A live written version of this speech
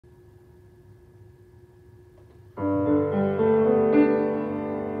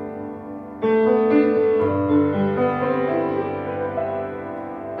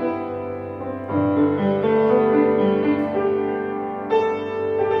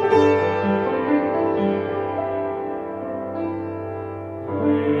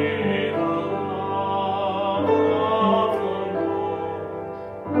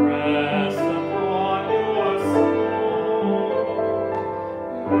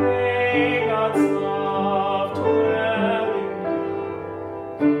May God's love dwell in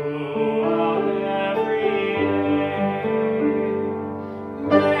you throughout every day.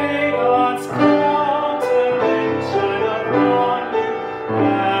 May God's countenance shine upon you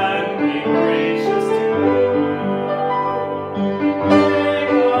and be gracious to you. May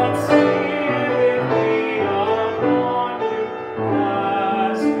God's Spirit be upon you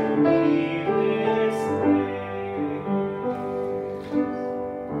as you leave this day.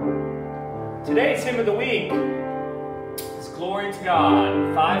 Today's hymn of the week is Glory to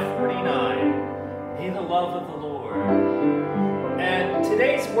God, 549, May the love of the Lord. And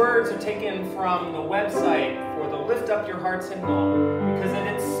today's words are taken from the website for the Lift Up Your Hearts hymnal because it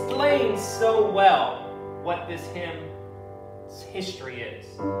explains so well what this hymn's history is.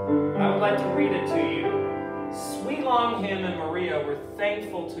 I would like to read it to you. Sweet Long Hymn and Maria were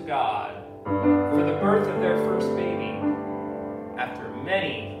thankful to God for the birth of their first baby after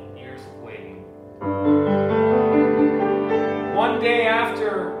many years of waiting. One day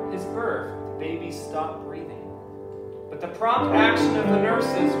after his birth, the baby stopped breathing. But the prompt action of the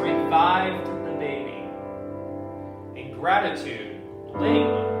nurses revived the baby. In gratitude, Ling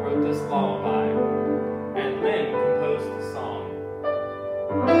wrote this lullaby, and Lin composed the song,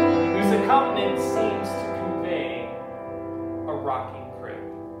 whose accompaniment seems to convey a rocking crib.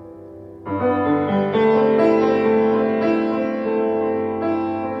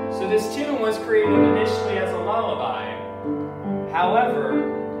 So this tune was created initially as a lullaby.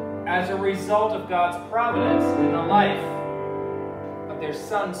 However, as a result of God's providence in the life of their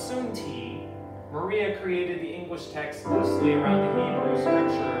son Sunti, Maria created the English text loosely around the Hebrew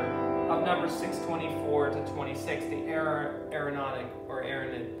scripture of Numbers 6:24 to 26, the Aaronic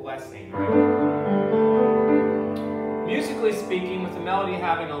blessing. Right? Musically speaking, with the melody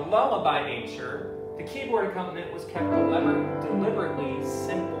having a lullaby nature, the keyboard accompaniment was kept deliberately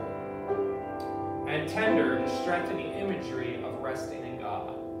simple and tender to strengthen the imagery of resting in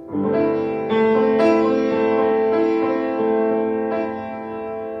God.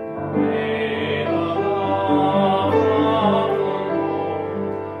 May the love of the Lord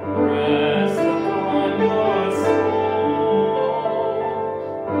rest upon your soul.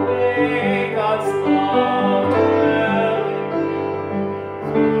 May God's love dwell in you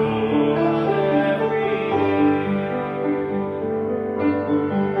throughout every day.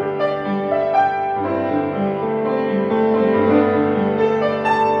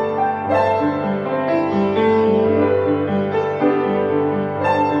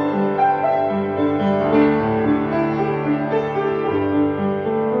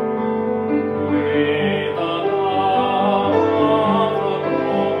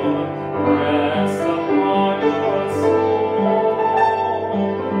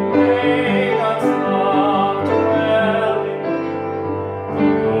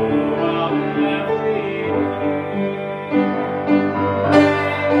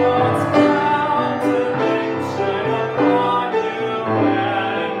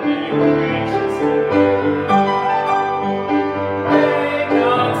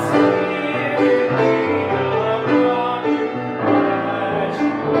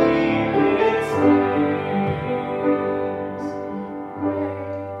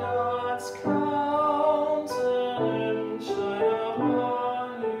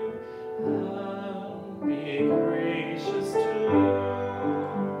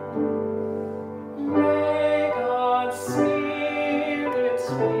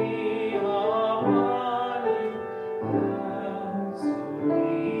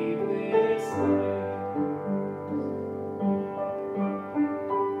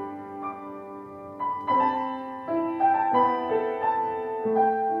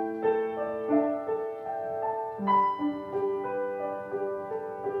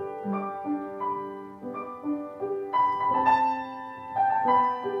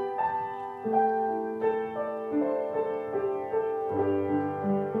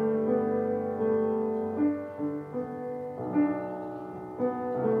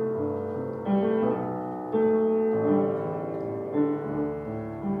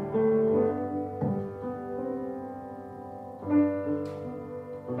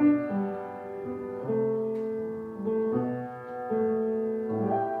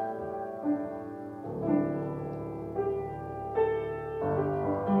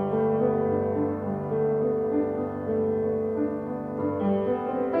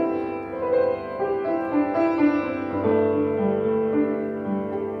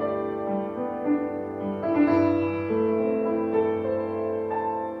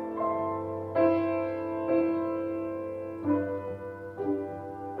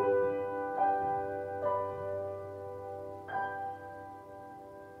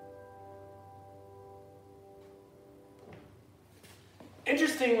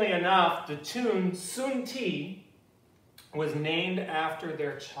 Interestingly enough, the tune Sun Ti was named after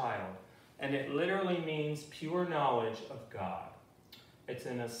their child, and it literally means pure knowledge of God. It's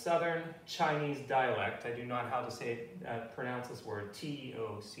in a southern Chinese dialect. I do not know how to pronounce this word,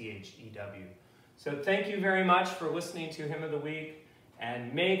 T-E-O-C-H-E-W. So thank you very much for listening to Hymn of the Week,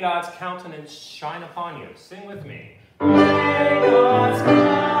 and may God's countenance shine upon you. Sing with me. May God's